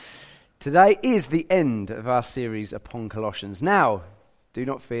Today is the end of our series upon Colossians. Now, do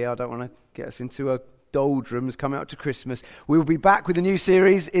not fear, I don't want to get us into a doldrums coming up to Christmas. We will be back with a new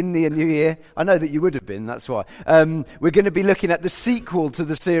series in the new year. I know that you would have been, that's why. We're going to be looking at the sequel to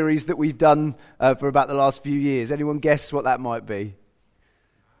the series that we've done for about the last few years. Anyone guess what that might be?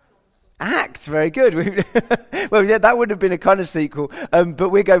 Acts, very good. Well, yeah, that would have been a kind of sequel, but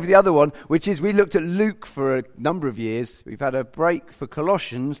we're going for the other one, which is we looked at Luke for a number of years. We've had a break for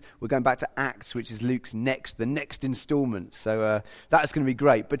Colossians. We're going back to Acts, which is the next installment. So that's going to be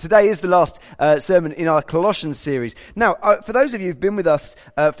great. But today is the last sermon in our Colossians series. Now, for those of you who've been with us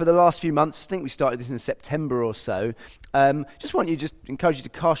for the last few months, I think we started this in September or so. Just encourage you to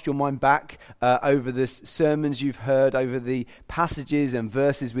cast your mind back over the sermons you've heard, over the passages and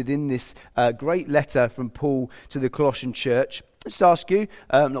verses within this great letter from Paul to the Colossian church. Just ask you,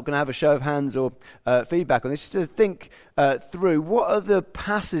 I'm not going to have a show of hands or feedback on this, just to think through what are the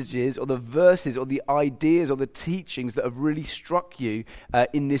passages or the verses or the ideas or the teachings that have really struck you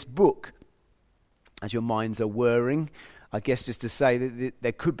in this book. As your minds are whirring, I guess just to say that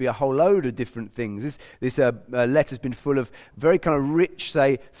there could be a whole load of different things. This letter's been full of very kind of rich,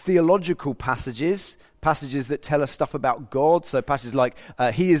 say, theological passages that tell us stuff about God. So passages like,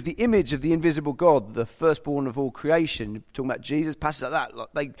 he is the image of the invisible God, the firstborn of all creation. Talking about Jesus, passages like that,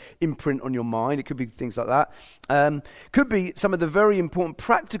 they imprint on your mind. It could be things like that. Could be some of the very important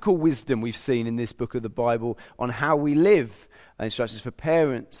practical wisdom we've seen in this book of the Bible on how we live. Instructions for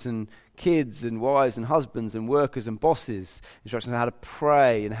parents and kids and wives and husbands and workers and bosses. Instructions on how to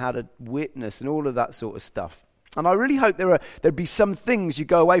pray and how to witness and all of that sort of stuff. And I really hope there'd be some things you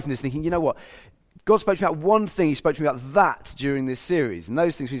go away from this thinking, you know what? God spoke to me about one thing, he spoke to me about that during this series. And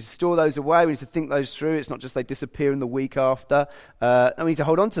those things, we need to store those away, we need to think those through. It's not just they disappear in the week after. And we need to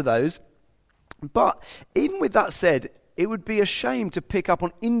hold on to those. But even with that said, it would be a shame to pick up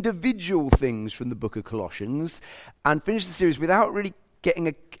on individual things from the book of Colossians and finish the series without really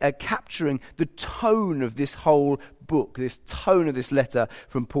getting capturing the tone of this whole book, this tone of this letter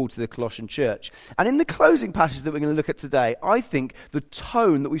from Paul to the Colossian church. And in the closing passage that we're going to look at today, I think the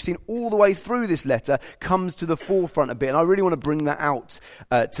tone that we've seen all the way through this letter comes to the forefront a bit, and I really want to bring that out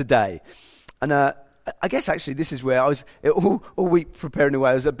today. And I guess actually this is where I was all week preparing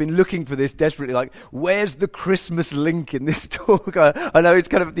away. I've been looking for this desperately, like, where's the Christmas link in this talk? I know it's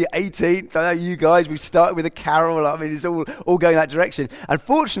kind of the 18th. I know you guys, we've started with a carol. I mean, it's all going that direction. And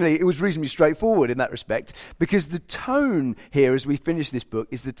fortunately, it was reasonably straightforward in that respect, because the tone here as we finish this book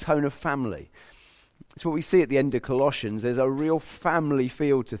is the tone of family. It's what we see at the end of Colossians. There's a real family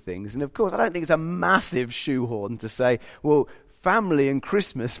feel to things. And of course, I don't think it's a massive shoehorn to say, well, family and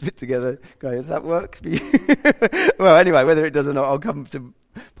Christmas fit together. Does that work for you? Well, anyway, whether it does or not, I'll come to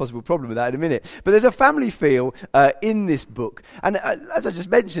possible problem with that in a minute. But there's a family feel in this book. And as I just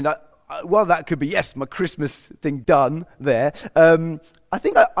mentioned, while that could be, yes, my Christmas thing done there, I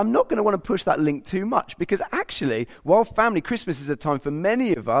think I'm not going to want to push that link too much, because actually, while Christmas is a time for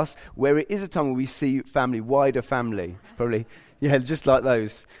many of us where it is a time where we see family, wider family, probably, yeah, just like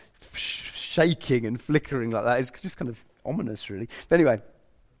those, shaking and flickering like that. It's just kind of ominous, really. But anyway,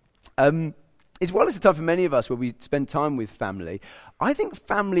 it's a time for many of us where we spend time with family. I think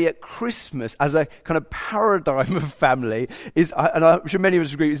family at Christmas, as a kind of paradigm of family, is, and I'm sure many of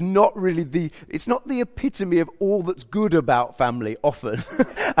us agree, is not really it's not the epitome of all that's good about family often.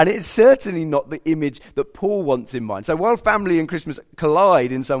 And it's certainly not the image that Paul wants in mind. So while family and Christmas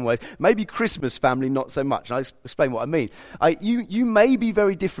collide in some ways, maybe Christmas family not so much. And I'll explain what I mean. You may be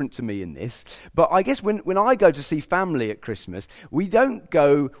very different to me in this, but I guess when I go to see family at Christmas, we don't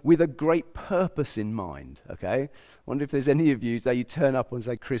go with a great purpose in mind, okay? I wonder if there's any of you that you turn up on,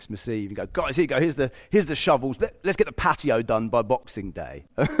 say, Christmas Eve and go, guys, here you go, here's the shovels, let's get the patio done by Boxing Day.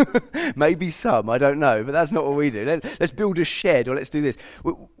 Maybe some, I don't know, but that's not what we do. Let's build a shed, or let's do this.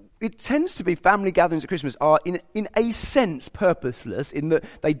 It tends to be family gatherings at Christmas are, in a sense, purposeless, in that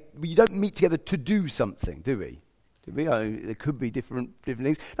you don't meet together to do something, do we? There could be different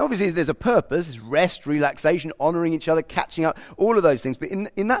things. Now, obviously, there's a purpose: rest, relaxation, honouring each other, catching up, all of those things. But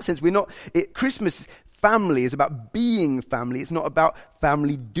in that sense, Christmas family is about being family. It's not about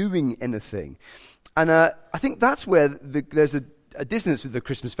family doing anything. And I think that's where there's a dissonance with the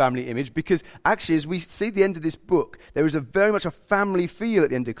Christmas family image, because actually, as we see the end of this book, there is very much a family feel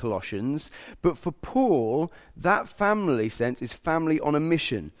at the end of Colossians. But for Paul, that family sense is family on a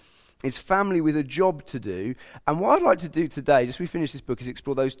mission. It's family with a job to do. And what I'd like to do today, just as we finish this book, is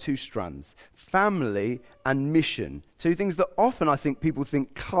explore those two strands. Family and mission. Two things that often I think people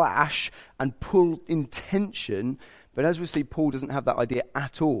think clash and pull in tension. But as we see, Paul doesn't have that idea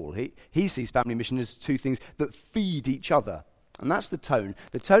at all. He sees family and mission as two things that feed each other. And that's the tone.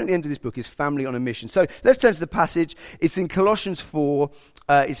 The tone at the end of this book is family on a mission. So let's turn to the passage. It's in Colossians 4.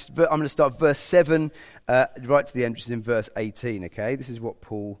 I'm going to start verse 7 right to the end, which is in verse 18, okay? This is what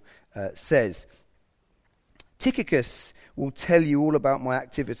Paul says. Tychicus will tell you all about my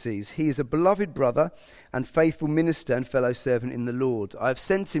activities. He is a beloved brother and faithful minister and fellow servant in the Lord. I have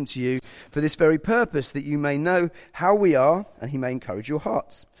sent him to you for this very purpose, that you may know how we are and he may encourage your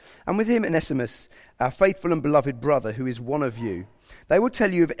hearts. And with him Onesimus, our faithful and beloved brother, who is one of you. They will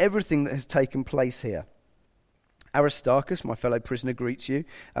tell you of everything that has taken place here. Aristarchus, my fellow prisoner, greets you,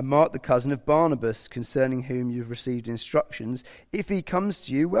 and Mark, the cousin of Barnabas, concerning whom you have received instructions. If he comes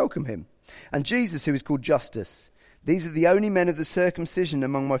to you, welcome him. And Jesus, who is called Justus. These are the only men of the circumcision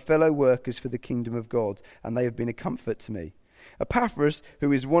among my fellow workers for the kingdom of God, and they have been a comfort to me. Epaphras,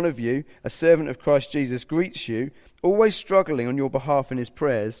 who is one of you, a servant of Christ Jesus, greets you, always struggling on your behalf in his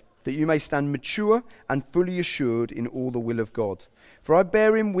prayers, that you may stand mature and fully assured in all the will of God. For I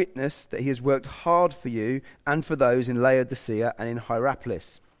bear him witness that he has worked hard for you and for those in Laodicea and in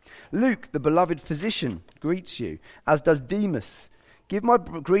Hierapolis. Luke, the beloved physician, greets you, as does Demas. Give my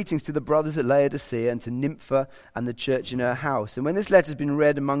greetings to the brothers at Laodicea and to Nympha and the church in her house. And when this letter has been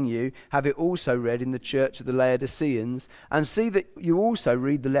read among you, have it also read in the church of the Laodiceans, and see that you also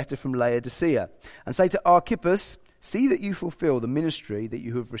read the letter from Laodicea. And say to Archippus, see that you fulfill the ministry that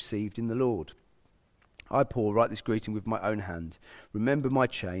you have received in the Lord. I, Paul, write this greeting with my own hand. Remember my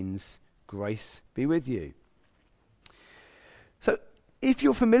chains. Grace be with you. So, if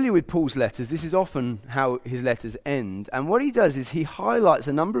you're familiar with Paul's letters, this is often how his letters end. And what he does is he highlights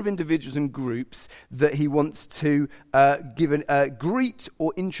a number of individuals and groups that he wants to greet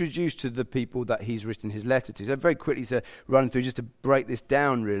or introduce to the people that he's written his letter to. So very quickly to run through, just to break this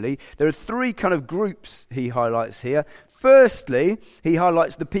down really. There are three kind of groups he highlights here. Firstly, he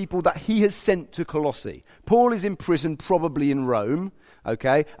highlights the people that he has sent to Colossae. Paul is in prison, probably in Rome.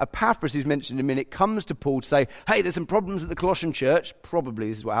 Okay, Epaphras, who's mentioned in a minute, comes to Paul to say, hey, there's some problems at the Colossian church. Probably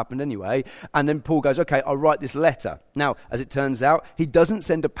this is what happened anyway. And then Paul goes, okay, I'll write this letter. Now, as it turns out, he doesn't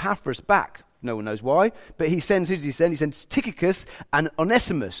send Epaphras back. No one knows why. But he sends, who does he send? He sends Tychicus and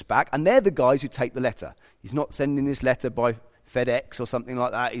Onesimus back. And they're the guys who take the letter. He's not sending this letter by FedEx or something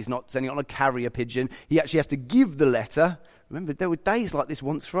like that. He's not sending it on a carrier pigeon. He actually has to give the letter. Remember, there were days like this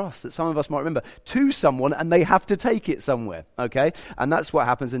once for us that some of us might remember, to someone, and they have to take it somewhere, okay? And that's what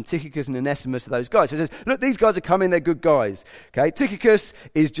happens, and Tychicus and Onesimus are those guys. So it says, look, these guys are coming, they're good guys, okay? Tychicus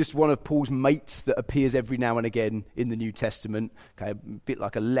is just one of Paul's mates that appears every now and again in the New Testament, okay? A bit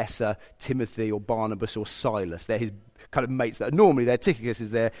like a lesser Timothy or Barnabas or Silas. They're his kind of mates that are normally there. Tychicus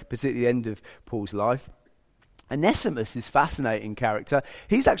is there, particularly at the end of Paul's life. Onesimus is a fascinating character.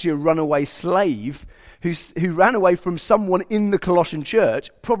 He's actually a runaway slave who ran away from someone in the Colossian church,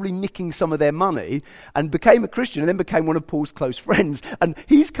 probably nicking some of their money, and became a Christian and then became one of Paul's close friends. And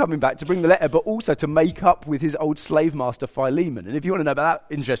he's coming back to bring the letter, but also to make up with his old slave master Philemon. And if you want to know about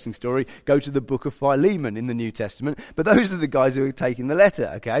that interesting story, go to the book of Philemon in the New Testament. But those are the guys who are taking the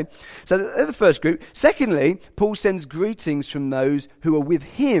letter, okay? So they're the first group. Secondly, Paul sends greetings from those who are with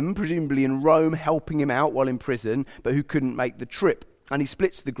him, presumably in Rome, helping him out while in prison, but who couldn't make the trip. And he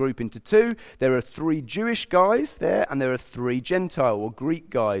splits the group into two. There are 3 Jewish guys there, and there are 3 Gentile or Greek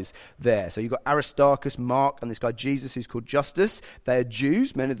guys there. So you've got Aristarchus, Mark, and this guy Jesus, who's called Justus. They are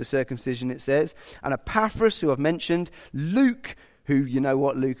Jews, men of the circumcision, it says. And Epaphras, who I've mentioned. Luke, who, you know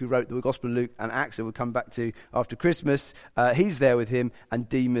what, Luke, who wrote the Gospel of Luke and Acts, that we'll come back to after Christmas. He's there with him, and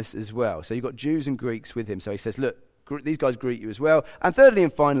Demas as well. So you've got Jews and Greeks with him. So he says, look, these guys greet you as well. And thirdly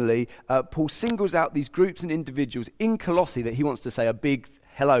and finally, Paul singles out these groups and individuals in Colossae that he wants to say a big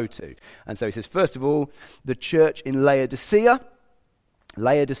hello to. And so he says, first of all, the church in Laodicea.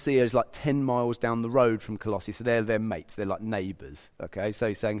 Laodicea is like 10 miles down the road from Colossae, so they're their mates, they're like neighbours, okay? So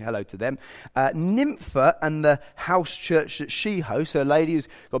he's saying hello to them. Nympha and the house church that she hosts, so a lady who's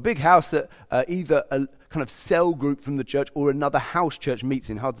got a big house that either a kind of cell group from the church or another house church meets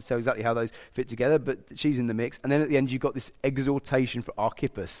in. Hard to tell exactly how those fit together, but she's in the mix. And then at the end, you've got this exhortation for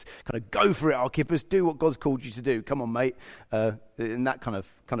Archippus. Kind of go for it, Archippus, do what God's called you to do. Come on, mate. In that kind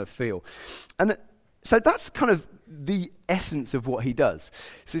of feel. And so that's kind of the essence of what he does.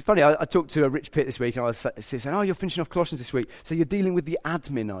 So it's funny, I talked to Rich Pitt this week, and I was saying, oh, you're finishing off Colossians this week, so you're dealing with the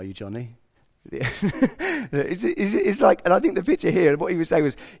admin, are you, Johnny? It's like, and I think the picture here, what he was saying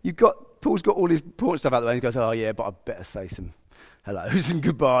was, Paul's got all his important stuff out the way, and he goes, oh yeah, but I better say some hellos and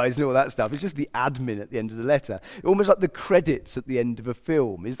goodbyes and all that stuff. It's just the admin at the end of the letter. Almost like the credits at the end of a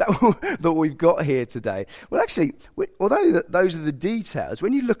film. Is that what we've got here today? Well, actually, although those are the details,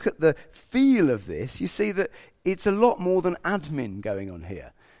 when you look at the feel of this, you see that it's a lot more than admin going on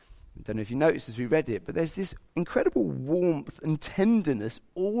here. I don't know if you noticed as we read it, but there's this incredible warmth and tenderness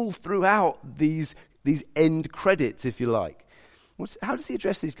all throughout these end credits, if you like. How does he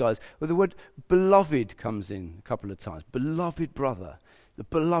address these guys? Well, the word beloved comes in a couple of times. Beloved brother, the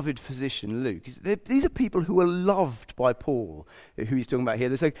beloved physician, Luke. These are people who are loved by Paul, who he's talking about here.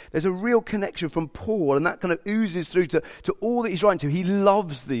 There's a real connection from Paul, and that kind of oozes through to all that he's writing to. He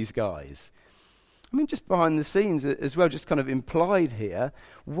loves these guys. I mean, just behind the scenes as well, just kind of implied here,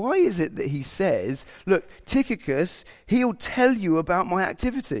 why is it that he says, look, Tychicus, he'll tell you about my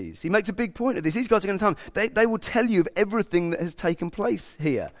activities. He makes a big point of this. These guys are going to tell him, they will tell you of everything that has taken place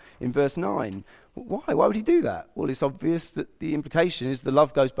here in verse 9. Why? Why would he do that? Well, it's obvious that the implication is the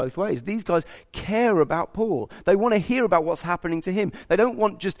love goes both ways. These guys care about Paul. They want to hear about what's happening to him. They don't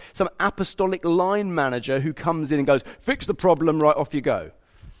want just some apostolic line manager who comes in and goes, fix the problem, right, off you go.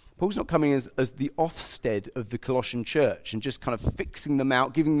 Paul's not coming as the Ofsted of the Colossian church and just kind of fixing them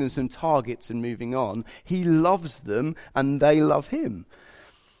out, giving them some targets and moving on. He loves them and they love him.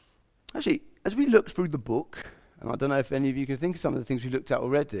 Actually, as we look through the book, and I don't know if any of you can think of some of the things we looked at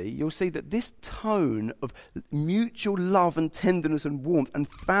already, you'll see that this tone of mutual love and tenderness and warmth and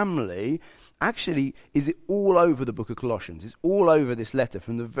family actually is all over the book of Colossians. It's all over this letter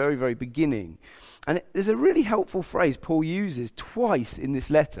from the very, very beginning. And there's a really helpful phrase Paul uses twice in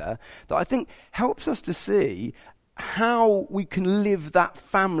this letter that I think helps us to see how we can live that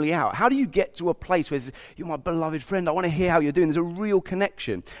family out. How do you get to a place where you're my beloved friend, I want to hear how you're doing? There's a real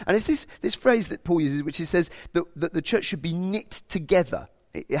connection. And it's this phrase that Paul uses, which he says that the church should be knit together.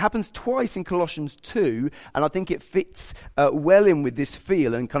 It happens twice in Colossians 2, and I think it fits well in with this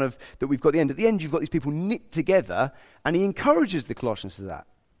feel and kind of that we've got at the end. At the end, you've got these people knit together, and he encourages the Colossians to that.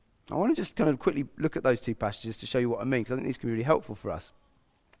 I want to just kind of quickly look at those two passages to show you what I mean, because I think these can be really helpful for us.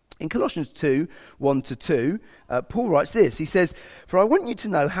 In Colossians 2, 1-2, Paul writes this. He says, "For I want you to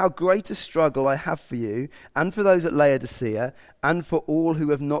know how great a struggle I have for you and for those at Laodicea and for all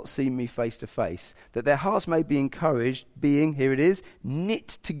who have not seen me face to face, that their hearts may be encouraged, being," here it is, "knit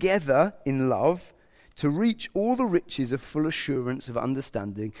together in love, to reach all the riches of full assurance of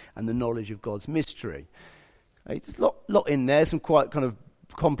understanding and the knowledge of God's mystery." There's a lot in there, some quite kind of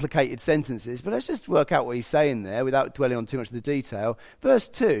complicated sentences, but let's just work out what he's saying there without dwelling on too much of the detail. Verse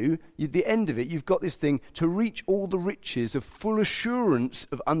 2, the end of it, you've got this thing, to reach all the riches of full assurance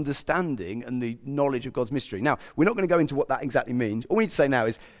of understanding and the knowledge of God's mystery. Now, we're not going to go into what that exactly means. All we need to say now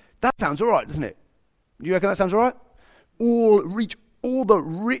is, that sounds all right, doesn't it? Do you reckon that sounds all right? Reach all the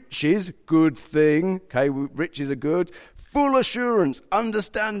riches, good thing, okay, riches are good, full assurance,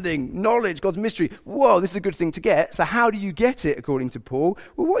 understanding, knowledge, God's mystery. Whoa, this is a good thing to get. So how do you get it, according to Paul?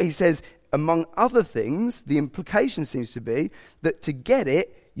 Well, what he says, among other things, the implication seems to be that to get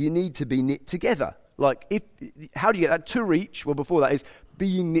it, you need to be knit together. How do you get that? To reach, well, before that is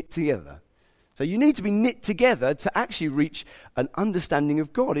being knit together. So you need to be knit together to actually reach an understanding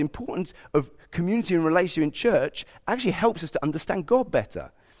of God. Importance of community and relationship in church actually helps us to understand God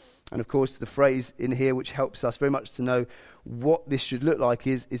better. And of course, the phrase in here which helps us very much to know what this should look like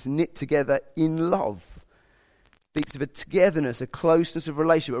is knit together in love. It speaks of a togetherness, a closeness of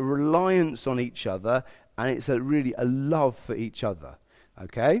relationship, a reliance on each other, and it's really a love for each other.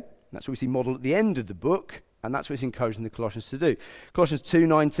 Okay? That's what we see modeled at the end of the book. And that's what it's encouraging the Colossians to do. Colossians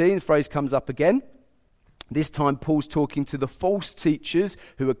 2:19, the phrase comes up again. This time Paul's talking to the false teachers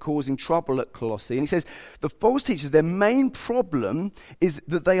who are causing trouble at Colossae. And he says, the false teachers, their main problem is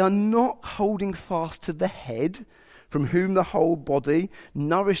that they are not holding fast to the head, from whom the whole body,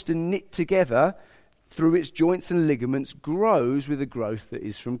 nourished and knit together through its joints and ligaments, grows with the growth that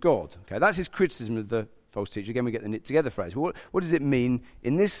is from God. Okay, that's his criticism of the false teacher. Again, we get the knit together phrase. What does it mean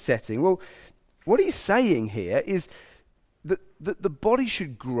in this setting? Well, what he's saying here is that the body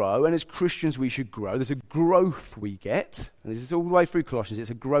should grow, and as Christians we should grow. There's a growth we get, and this is all the way through Colossians. It's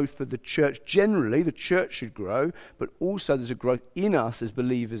a growth for the church. Generally, the church should grow, but also there's a growth in us as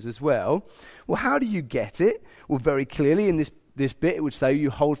believers as well. Well, how do you get it? Well, very clearly in this bit it would say you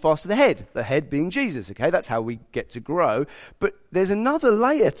hold fast to the head being Jesus. Okay, that's how we get to grow. But there's another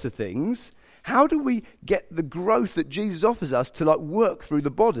layer to things. How do we get the growth that Jesus offers us to work through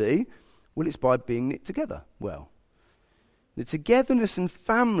the body? Well, it's by being knit together well. The togetherness and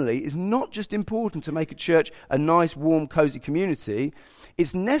family is not just important to make a church a nice, warm, cozy community.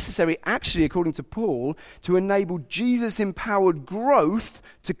 It's necessary, actually, according to Paul, to enable Jesus-empowered growth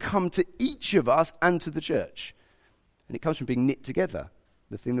to come to each of us and to the church. And it comes from being knit together.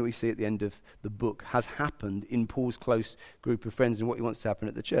 The thing that we see at the end of the book has happened in Paul's close group of friends and what he wants to happen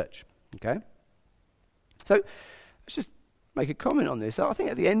at the church. Okay? So, let's just make a comment on this. I think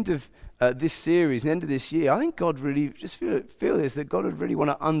at the end of this series, the end of this year, I think God really just feel this, that God would really want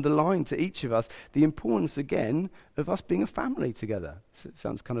to underline to each of us the importance again of us being a family together. So it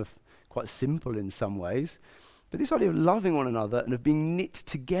sounds kind of quite simple in some ways, but this idea of loving one another and of being knit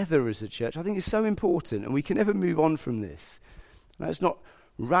together as a church, I think is so important, and we can never move on from this. Now, it's not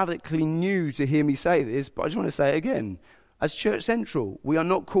radically new to hear me say this, but I just want to say it again. As Church Central, we are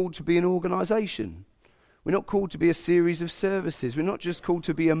not called to be an organisation. We're not called to be a series of services. We're not just called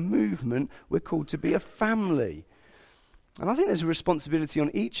to be a movement. We're called to be a family. And I think there's a responsibility on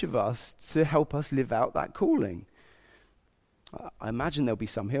each of us to help us live out that calling. I imagine there'll be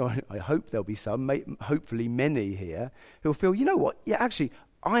some here, I hope there'll be some, hopefully many here, who'll feel, you know what, yeah, actually,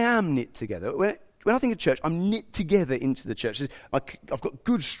 I am knit together. When I think of church, I'm knit together into the church. I've got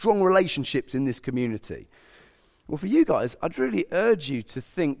good, strong relationships in this community. Well, for you guys, I'd really urge you to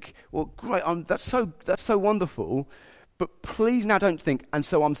think, well, great, that's so wonderful, but please now don't think, and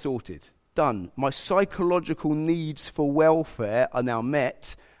so I'm sorted, done. My psychological needs for welfare are now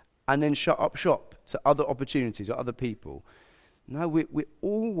met, and then shut up shop to other opportunities or other people. No, we're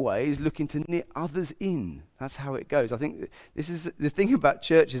always looking to knit others in. That's how it goes. I think this is the thing about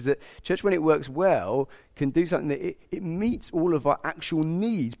church, is that church, when it works well, can do something that it meets all of our actual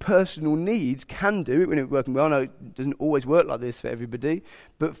needs, personal needs, can do it when it's working well. I know it doesn't always work like this for everybody,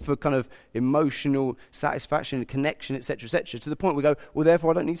 but for kind of emotional satisfaction, connection, etc., to the point we go, well,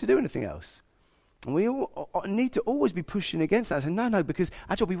 therefore I don't need to do anything else. And we all need to always be pushing against that. Saying, no, because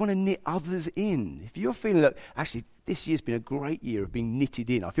actually we want to knit others in. If you're feeling that, actually, this year's been a great year of being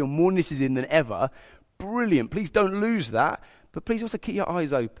knitted in. I feel more knitted in than ever. Brilliant. Please don't lose that. But please also keep your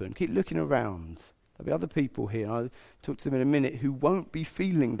eyes open. Keep looking around. There'll be other people here, and I'll talk to them in a minute, who won't be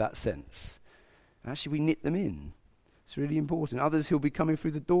feeling that sense. And actually, we knit them in. It's really important. Others who'll be coming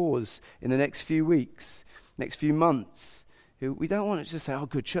through the doors in the next few weeks, next few months. We don't want to just say, oh,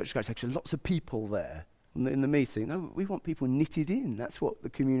 good, church guys, actually lots of people there in the meeting. No, we want people knitted in. That's what the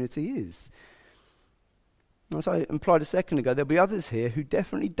community is. As I implied a second ago, there'll be others here who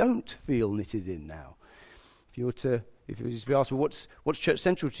definitely don't feel knitted in now. If you were to be asked, well, what's Church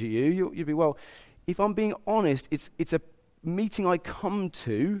Central to you? You'd be, well, if I'm being honest, it's a meeting I come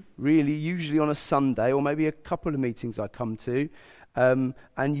to, really, usually on a Sunday, or maybe a couple of meetings I come to. And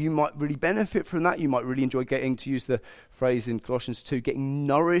you might really benefit from that. You might really enjoy getting, to use the phrase in Colossians 2, getting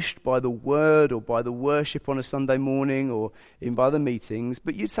nourished by the word or by the worship on a Sunday morning or even by the meetings.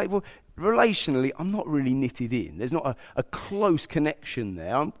 But you'd say, well, relationally, I'm not really knitted in. There's not a close connection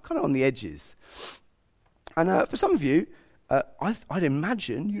there. I'm kind of on the edges. And for some of you, I'd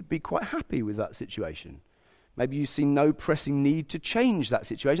imagine you'd be quite happy with that situation. Maybe you see no pressing need to change that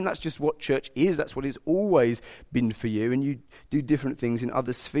situation. That's just what church is. That's what it's always been for you. And you do different things in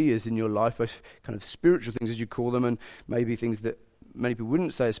other spheres in your life, both kind of spiritual things, as you call them, and maybe things that many people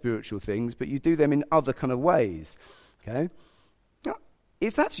wouldn't say are spiritual things, but you do them in other kind of ways. Okay? Now,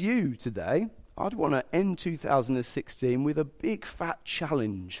 if that's you today, I'd want to end 2016 with a big fat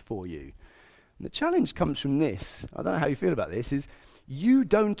challenge for you. And the challenge comes from this. I don't know how you feel about this, is you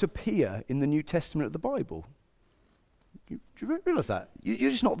don't appear in the New Testament of the Bible. Do you realise that?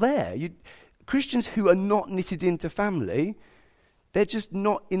 You're just not there. Christians who are not knitted into family, they're just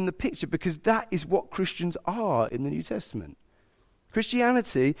not in the picture, because that is what Christians are in the New Testament.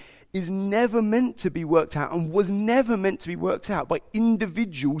 Christianity is never meant to be worked out, and was never meant to be worked out by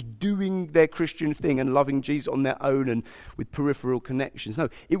individuals doing their Christian thing and loving Jesus on their own and with peripheral connections. No,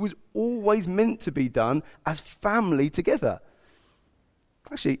 it was always meant to be done as family together.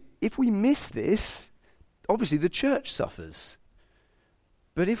 Actually, if we miss this, obviously the church suffers.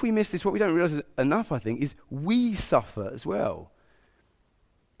 But if we miss this, what we don't realize enough, I think, is we suffer as well.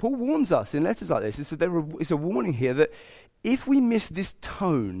 Paul warns us in letters like this, is that it's a warning here that if we miss this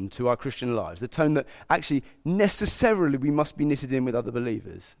tone to our Christian lives, the tone that actually necessarily we must be knitted in with other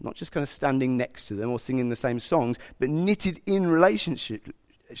believers, not just kind of standing next to them or singing the same songs, but knitted in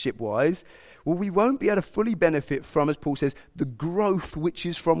relationship-wise, well, we won't be able to fully benefit from, as Paul says, the growth which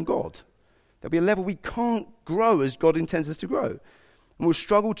is from God. There'll be a level we can't grow as God intends us to grow. And we'll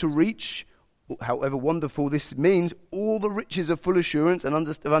struggle to reach, however wonderful this means, all the riches of full assurance and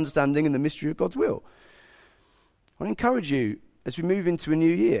of understanding in the mystery of God's will. I encourage you, as we move into a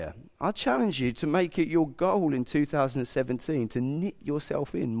new year, I challenge you to make it your goal in 2017 to knit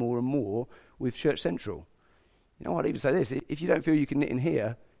yourself in more and more with Church Central. You know, I'd even say this, if you don't feel you can knit in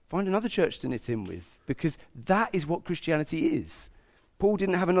here, find another church to knit in with, because that is what Christianity is. Paul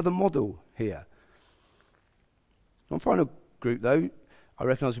didn't have another model here. One final group, though, I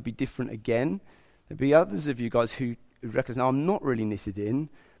recognise would be different again. There'd be others of you guys who recognise, now I'm not really knitted in,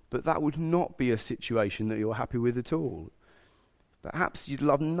 but that would not be a situation that you're happy with at all. Perhaps you'd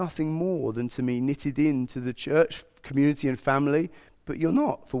love nothing more than to be knitted into the church, community and family, but you're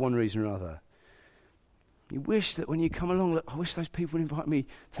not for one reason or another. You wish that when you come along, look, I wish those people would invite me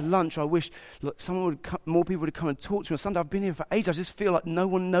to lunch. I wish more people would come and talk to me. Sunday, I've been here for ages. I just feel like no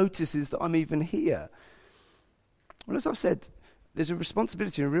one notices that I'm even here. Well, as I've said, there's a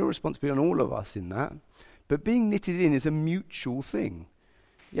responsibility, a real responsibility on all of us in that. But being knitted in is a mutual thing.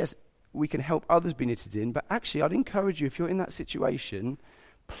 Yes, we can help others be knitted in, but actually I'd encourage you, if you're in that situation,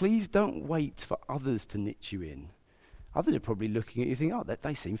 please don't wait for others to knit you in. Others are probably looking at you thinking,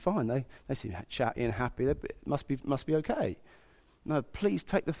 they seem fine, they seem chatty and happy, it must be okay. No, please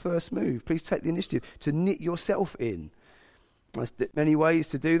take the first move. Please take the initiative to knit yourself in. There's many ways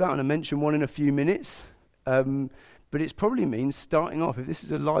to do that, and I'll mention one in a few minutes. But it probably means starting off, if this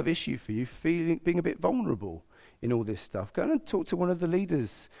is a live issue for you, being a bit vulnerable in all this stuff. Go and talk to one of the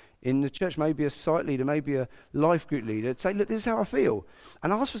leaders in the church, maybe a site leader, maybe a life group leader. Say, look, this is how I feel.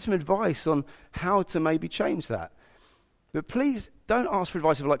 And ask for some advice on how to maybe change that. But please don't ask for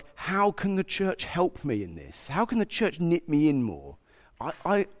advice of like, how can the church help me in this? How can the church knit me in more?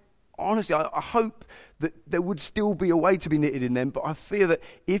 I honestly, I hope that there would still be a way to be knitted in them, but I fear that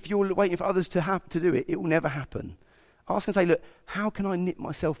if you're waiting for others to do it, it will never happen. Ask and say, look, how can I knit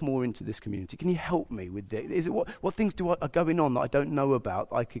myself more into this community? Can you help me with this? What things are going on that I don't know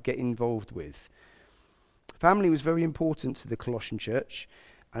about that I could get involved with? Family was very important to the Colossian church,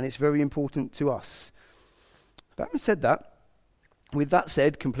 and it's very important to us. But having said that, with that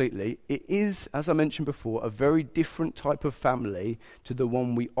said completely, it is, as I mentioned before, a very different type of family to the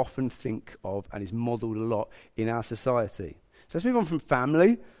one we often think of and is modelled a lot in our society. So let's move on from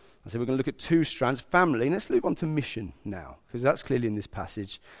family. I said we're going to look at two strands, family, and let's move on to mission now, because that's clearly in this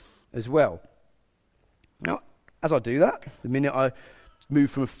passage as well. Now, as I do that, the minute I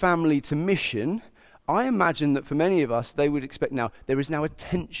move from family to mission, I imagine that for many of us, they would expect there is now a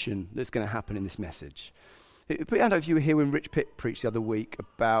tension that's going to happen in this message. Put your hand up if you were here when Rich Pitt preached the other week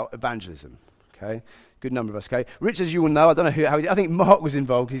about evangelism. Okay, good number of us. Okay, Rich, as you will know, I don't know I think Mark was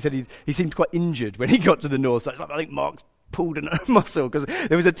involved because he said he seemed quite injured when he got to the north. So it's like, I think Mark's pulled a muscle because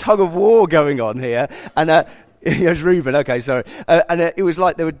there was a tug of war going on here, and it was Reuben. Okay, sorry, and it was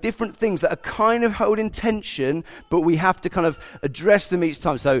like there were different things that are kind of held in tension, but we have to kind of address them each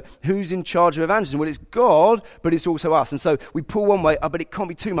time. So who's in charge of evangelism? Well, it's God, but it's also us, and so we pull one way, but it can't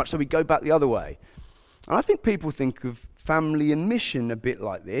be too much, so we go back the other way. And I think people think of family and mission a bit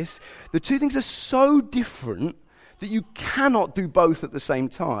like this. The two things are so different that you cannot do both at the same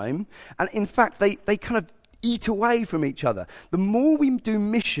time. And in fact, they kind of eat away from each other. The more we do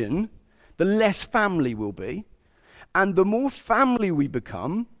mission, the less family we'll be. And the more family we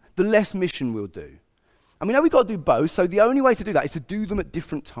become, the less mission we'll do. And we know we've got to do both, so the only way to do that is to do them at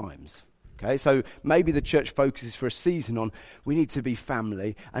different times. Okay, so maybe the church focuses for a season on we need to be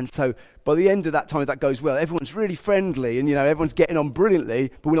family, and so by the end of that time, if that goes well, everyone's really friendly, and everyone's getting on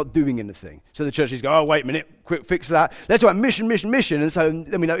brilliantly, but we're not doing anything. So the churches go, oh wait a minute, quick fix that. Let's talk about mission, and so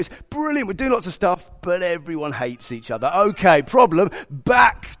then we know it's brilliant. We're doing lots of stuff, but everyone hates each other. Okay, problem.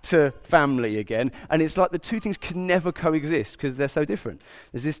 Back to family again, and it's like the two things can never coexist because they're so different.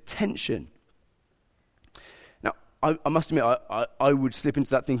 There's this tension. Now, I must admit, I would slip into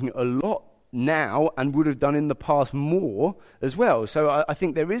that thinking a lot now and would have done in the past more as well. So I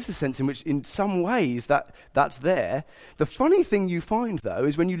think there is a sense in which in some ways that's there. The funny thing you find though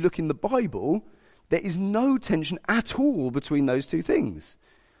is when you look in the Bible, there is no tension at all between those two things.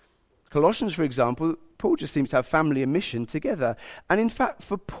 Colossians, for example, Paul just seems to have family and mission together. And in fact,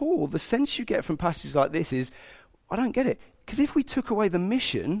 for Paul, the sense you get from passages like this is, I don't get it. Because if we took away the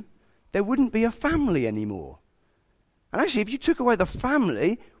mission, there wouldn't be a family anymore. And actually, if you took away the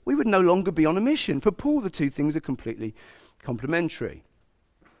family, we would no longer be on a mission. For Paul, the two things are completely complementary.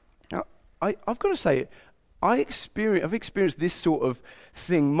 Now, I've got to say, I've experienced this sort of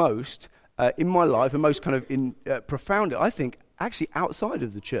thing most in my life, and most kind of profound, I think, actually outside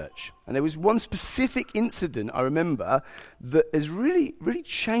of the church. And there was one specific incident I remember that has really, really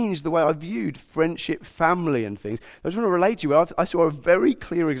changed the way I viewed friendship, family, and things. I just want to relate to you. I saw a very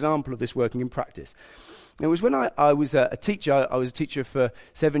clear example of this working in practice. It was when I was a teacher. I was a teacher for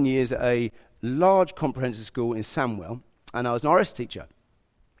 7 years at a large comprehensive school in Samwell, and I was an RS teacher.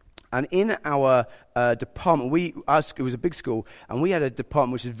 And in our department, it was a big school, and we had a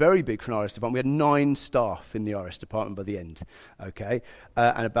department which is very big for an RS department. We had 9 staff in the RS department by the end, okay?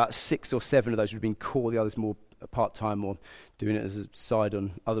 And about 6 or 7 of those would have been core, the others more part-time or doing it as a side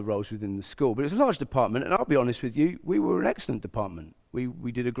on other roles within the school. But it was a large department, and I'll be honest with you, we were an excellent department.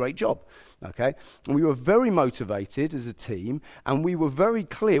 We did a great job, okay? And we were very motivated as a team, and we were very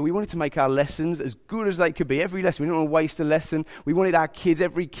clear. We wanted to make our lessons as good as they could be. Every lesson, we didn't want to waste a lesson. We wanted our kids,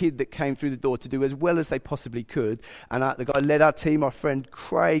 every kid that came through the door, to do as well as they possibly could. And the guy led our team, our friend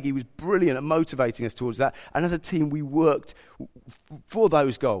Craig. He was brilliant at motivating us towards that. And as a team, we worked for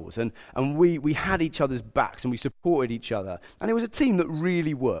those goals. And we had each other's backs, and we supported each other. And it was a team that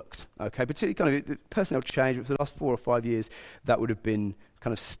really worked, okay? Particularly kind of the personnel change, but for the last 4 or 5 years, that would have been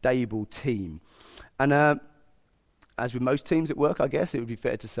kind of stable team. And as with most teams at work, I guess it would be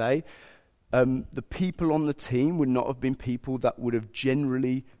fair to say, the people on the team would not have been people that would have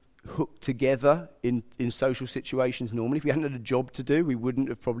generally hooked together in social situations normally. If we hadn't had a job to do, we wouldn't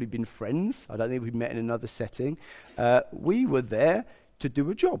have probably been friends. I don't think we'd met in another setting. We were there to do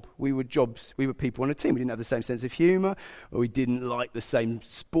a job. We were people on a team. We didn't have the same sense of humour, or we didn't like the same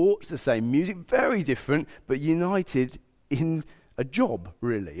sports, the same music. Very different, but united in a job,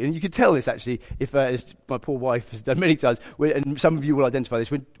 really. And you could tell this, actually, if as my poor wife has done many times, and some of you will identify this,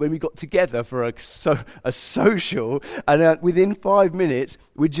 when we got together for a social, and within 5 minutes,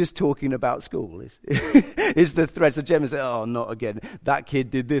 we're just talking about school. It's the thread. So Gemma said, oh, not again. That kid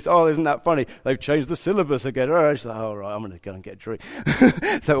did this. Oh, isn't that funny? They've changed the syllabus again. Oh, she's like, oh, right, I'm going to go and get a drink.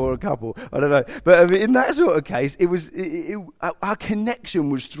 So, or a couple. I don't know. But I mean, in that sort of case, our connection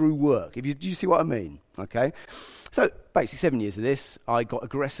was through work. Do you see what I mean? Okay. So, basically 7 years of this, I got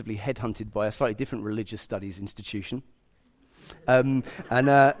aggressively headhunted by a slightly different religious studies institution. And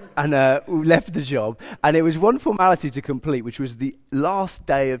left the job. And it was one formality to complete, which was the last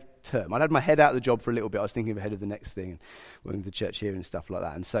day of term. I'd had my head out of the job for a little bit. I was thinking ahead of the next thing, and working with the church here and stuff like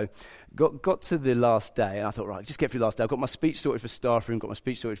that. And so got to the last day, and I thought, right, just get through the last day. I've got my speech sorted for staff room, got my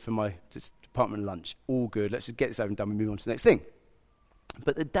speech sorted for my department lunch. All good. Let's just get this over and done and move on to the next thing.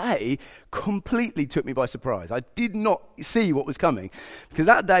 But the day completely took me by surprise. I did not see what was coming, because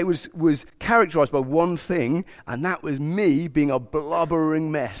that day was characterized by one thing, and that was me being a blubbering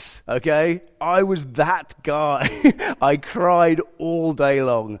mess, okay? I was that guy. I cried all day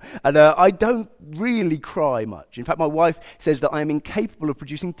long. And I don't really cry much. In fact, my wife says that I am incapable of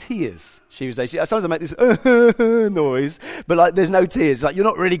producing tears. She would say, sometimes I make this noise, but like there's no tears. Like, you're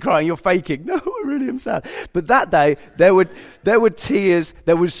not really crying, you're faking. No, I really am sad. But that day, there were tears,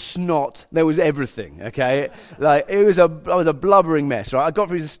 there was snot, there was everything, okay? Like, I was a blubbering mess, right? I got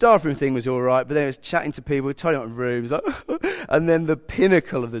through the staff room thing was all right, but then I was chatting to people, tidying up rooms, and then the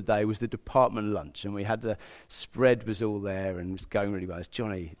pinnacle of the day was the department lunch, and we had the spread was all there, and it was going really well. It's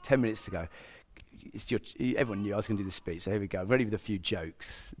Johnny, 10 minutes to go. Everyone knew I was going to do the speech, so here we go. I'm ready with a few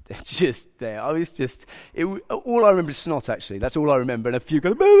jokes. They're just there. All I remember is snot, actually. That's all I remember. And a few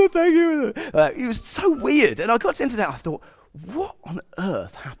go, oh, thank you. It was so weird. And I got to the end of that, I thought, what on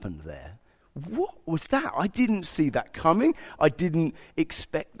earth happened there? What was that? I didn't see that coming. I didn't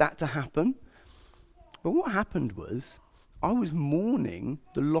expect that to happen. But what happened was, I was mourning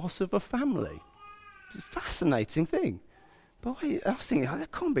the loss of a family. It's a fascinating thing. But I was thinking,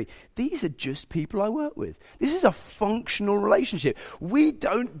 that can't be. These are just people I work with. This is a functional relationship. We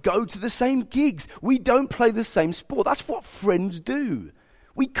don't go to the same gigs. We don't play the same sport. That's what friends do.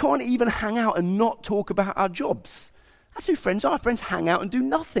 We can't even hang out and not talk about our jobs. That's who friends are. Friends hang out and do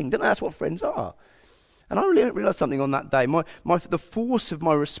nothing. Don't they? That's what friends are. And I really realised something on that day. The force of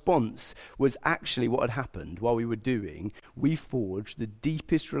my response was actually what had happened while we were doing. We forged the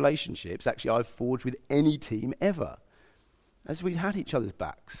deepest relationships, actually, I've forged with any team ever. As we'd had each other's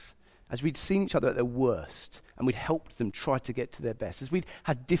backs, as we'd seen each other at their worst, and we'd helped them try to get to their best, as we'd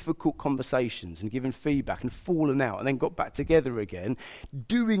had difficult conversations and given feedback and fallen out and then got back together again,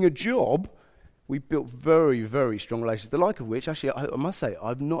 doing a job, we built very, very strong relations, the like of which, actually, I must say,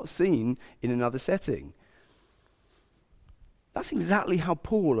 I've not seen in another setting. That's exactly how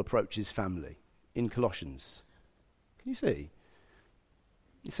Paul approaches family in Colossians. Can you see?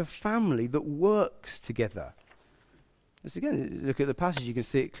 It's a family that works together. As again, look at the passage, you can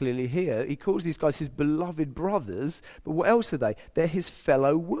see it clearly here. He calls these guys his beloved brothers, but what else are they? They're his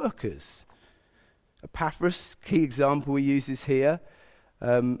fellow workers. Epaphras, key example he uses here.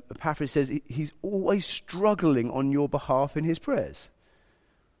 Epaphras says he's always struggling on your behalf in his prayers.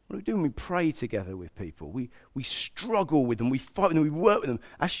 What do we do when we pray together with people? We struggle with them, we fight with them, we work with them.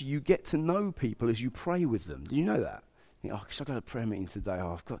 Actually, you get to know people as you pray with them. Do you know that? You think, I've got a prayer meeting today.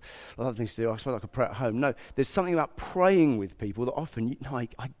 I've got a lot of things to do. I suppose I could pray at home. No, there's something about praying with people that often, I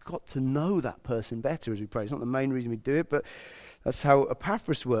got to know that person better as we pray. It's not the main reason we do it, but that's how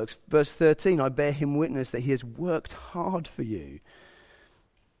Epaphras works. Verse 13, I bear him witness that he has worked hard for you.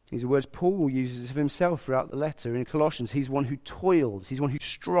 These are words Paul uses of himself throughout the letter. In Colossians, he's one who toils, he's one who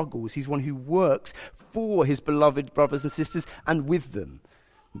struggles, he's one who works for his beloved brothers and sisters and with them.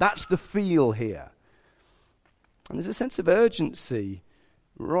 That's the feel here. And there's a sense of urgency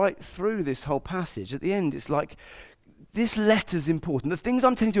right through this whole passage. At the end, it's like, this letter's important. The things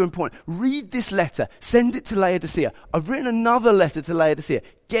I'm telling you are important. Read this letter. Send it to Laodicea. I've written another letter to Laodicea.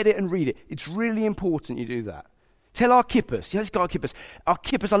 Get it and read it. It's really important you do that. Tell Archippus. This guy Archippus.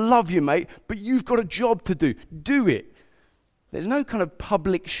 Archippus, I love you, mate, but you've got a job to do. Do it. There's no kind of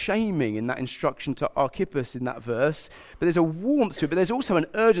public shaming in that instruction to Archippus in that verse, but there's a warmth to it, but there's also an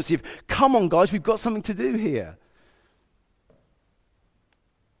urgency of, come on, guys, we've got something to do here.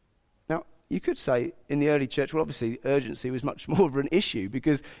 Now, you could say in the early church, well, obviously, urgency was much more of an issue,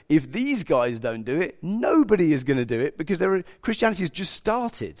 because if these guys don't do it, nobody is going to do it, because Christianity has just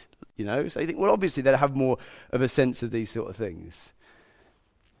started. So you think, well, obviously they'd have more of a sense of these sort of things.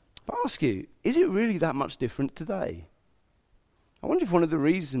 But I ask you, is it really that much different today? I wonder if one of the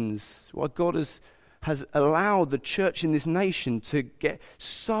reasons why God has allowed the church in this nation to get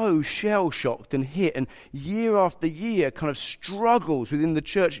so shell-shocked and hit, and year after year kind of struggles within the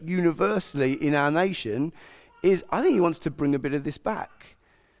church universally in our nation, is I think he wants to bring a bit of this back.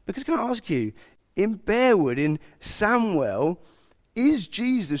 Because can I ask you, in Bearwood, in Samwell, is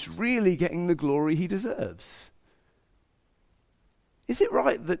Jesus really getting the glory he deserves? Is it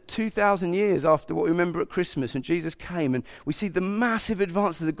right that 2,000 years after what we remember at Christmas when Jesus came and we see the massive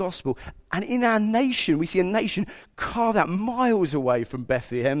advance of the gospel, and in our nation, we see a nation carved out miles away from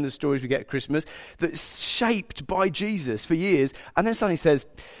Bethlehem, the stories we get at Christmas, that's shaped by Jesus for years, and then suddenly says,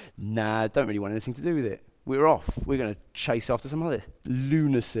 nah, don't really want anything to do with it. We're off. We're going to chase after some other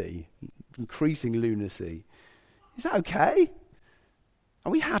lunacy, increasing lunacy. Is that okay?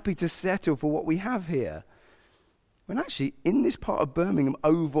 Are we happy to settle for what we have here? When actually, in this part of Birmingham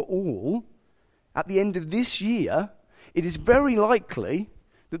overall, at the end of this year, it is very likely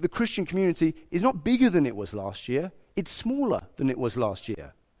that the Christian community is not bigger than it was last year, it's smaller than it was last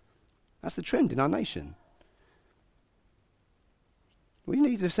year. That's the trend in our nation. We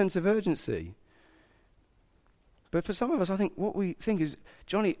need a sense of urgency. But for some of us, I think what we think is,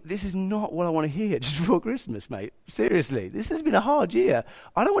 Johnny, this is not what I want to hear just before Christmas, mate. Seriously, this has been a hard year.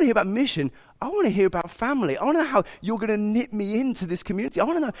 I don't want to hear about mission. I want to hear about family. I want to know how you're going to knit me into this community. I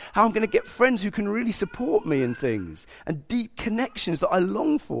want to know how I'm going to get friends who can really support me in things and deep connections that I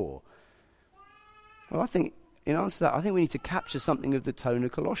long for. Well, I think, in answer to that, I think we need to capture something of the tone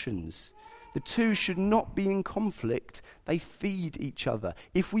of Colossians. The two should not be in conflict. They feed each other.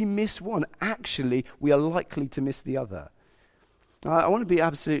 If we miss one, actually, we are likely to miss the other. I want to be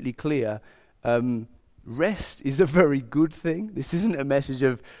absolutely clear. Rest is a very good thing. This isn't a message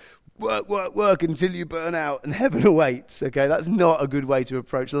of work, work, work until you burn out and heaven awaits. Okay, that's not a good way to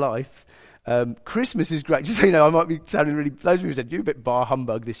approach life. Christmas is great. Just so you know, I might be sounding really... Those people said, you're a bit bar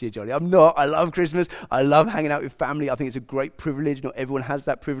humbug this year, Johnny. I'm not. I love Christmas. I love hanging out with family. I think it's a great privilege. Not everyone has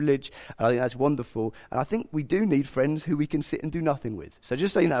that privilege. And I think that's wonderful. And I think we do need friends who we can sit and do nothing with. So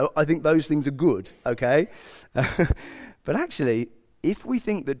just so you know, I think those things are good, okay? But actually, if we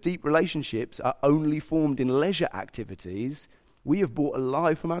think that deep relationships are only formed in leisure activities, we have bought a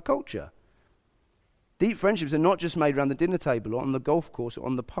lie from our culture. Deep friendships are not just made around the dinner table or on the golf course or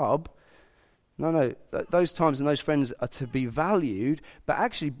on the pub. No, those times and those friends are to be valued, but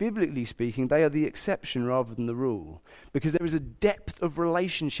actually, biblically speaking, they are the exception rather than the rule. Because there is a depth of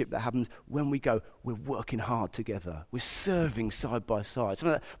relationship that happens when we go, we're working hard together, we're serving side by side. Some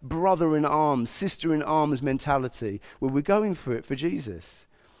of that brother in arms, sister in arms mentality, where we're going for it for Jesus.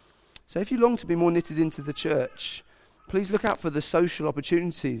 So if you long to be more knitted into the church, please look out for the social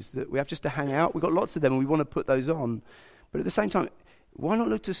opportunities that we have just to hang out. We've got lots of them and we want to put those on. But at the same time, why not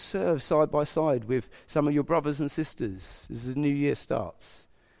look to serve side by side with some of your brothers and sisters as the new year starts?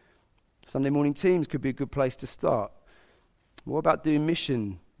 Sunday morning teams could be a good place to start. What about doing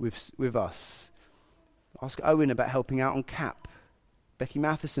mission with us? Ask Owen about helping out on CAP. Becky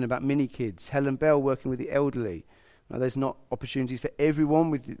Matheson about mini kids. Helen Bell working with the elderly. Now, there's not opportunities for everyone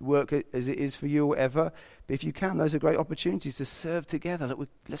with work as it is for you or whatever, but if you can, those are great opportunities to serve together.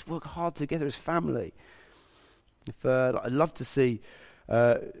 Let's work hard together as family. I'd love to see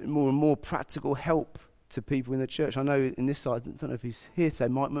more and more practical help to people in the church. I know in this side, I don't know if he's here today,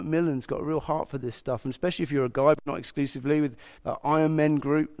 Mike McMillan's got a real heart for this stuff, and especially if you're a guy, but not exclusively, with the Iron Men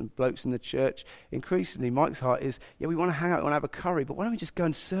group and blokes in the church. Increasingly, Mike's heart is, we want to hang out, we want to have a curry, but why don't we just go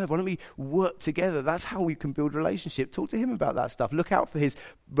and serve? Why don't we work together? That's how we can build relationship. Talk to him about that stuff. Look out for his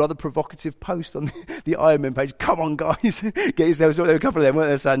rather provocative post on the Iron Men page. Come on, guys, get yourselves. There were a couple of them, weren't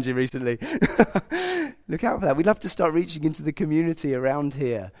there, Sanji, recently? Look out for that. We'd love to start reaching into the community around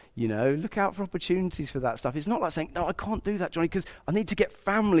here, Look out for opportunities for that stuff. It's not like saying, no, I can't do that, Johnny, because I need to get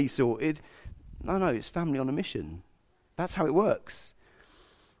family sorted. No, it's family on a mission. That's how it works.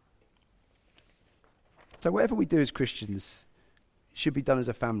 So whatever we do as Christians should be done as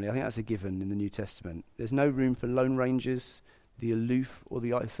a family. I think that's a given in the New Testament. There's no room for lone rangers, the aloof, or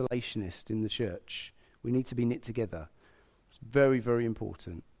the isolationist in the church. We need to be knit together. It's very, very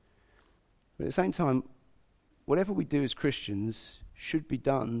important. But at the same time, whatever we do as Christians should be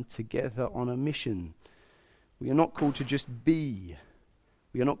done together on a mission. We are not called to just be.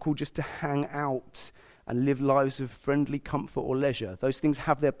 We are not called just to hang out and live lives of friendly comfort or leisure. Those things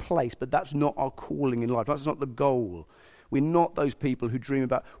have their place, but that's not our calling in life. That's not the goal. We're not those people who dream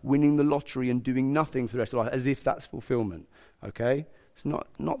about winning the lottery and doing nothing for the rest of life, as if that's fulfillment. Okay? It's not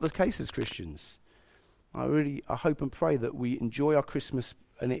the case as Christians. I hope and pray that we enjoy our Christmas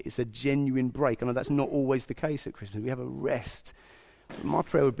and it's a genuine break. I know that's not always the case at Christmas. We have a rest. My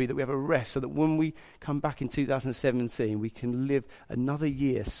prayer would be that we have a rest so that when we come back in 2017, we can live another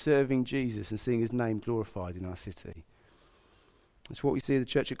year serving Jesus and seeing his name glorified in our city. That's what we see in the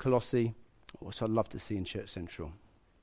church at Colossae, what I'd love to see in Church Central.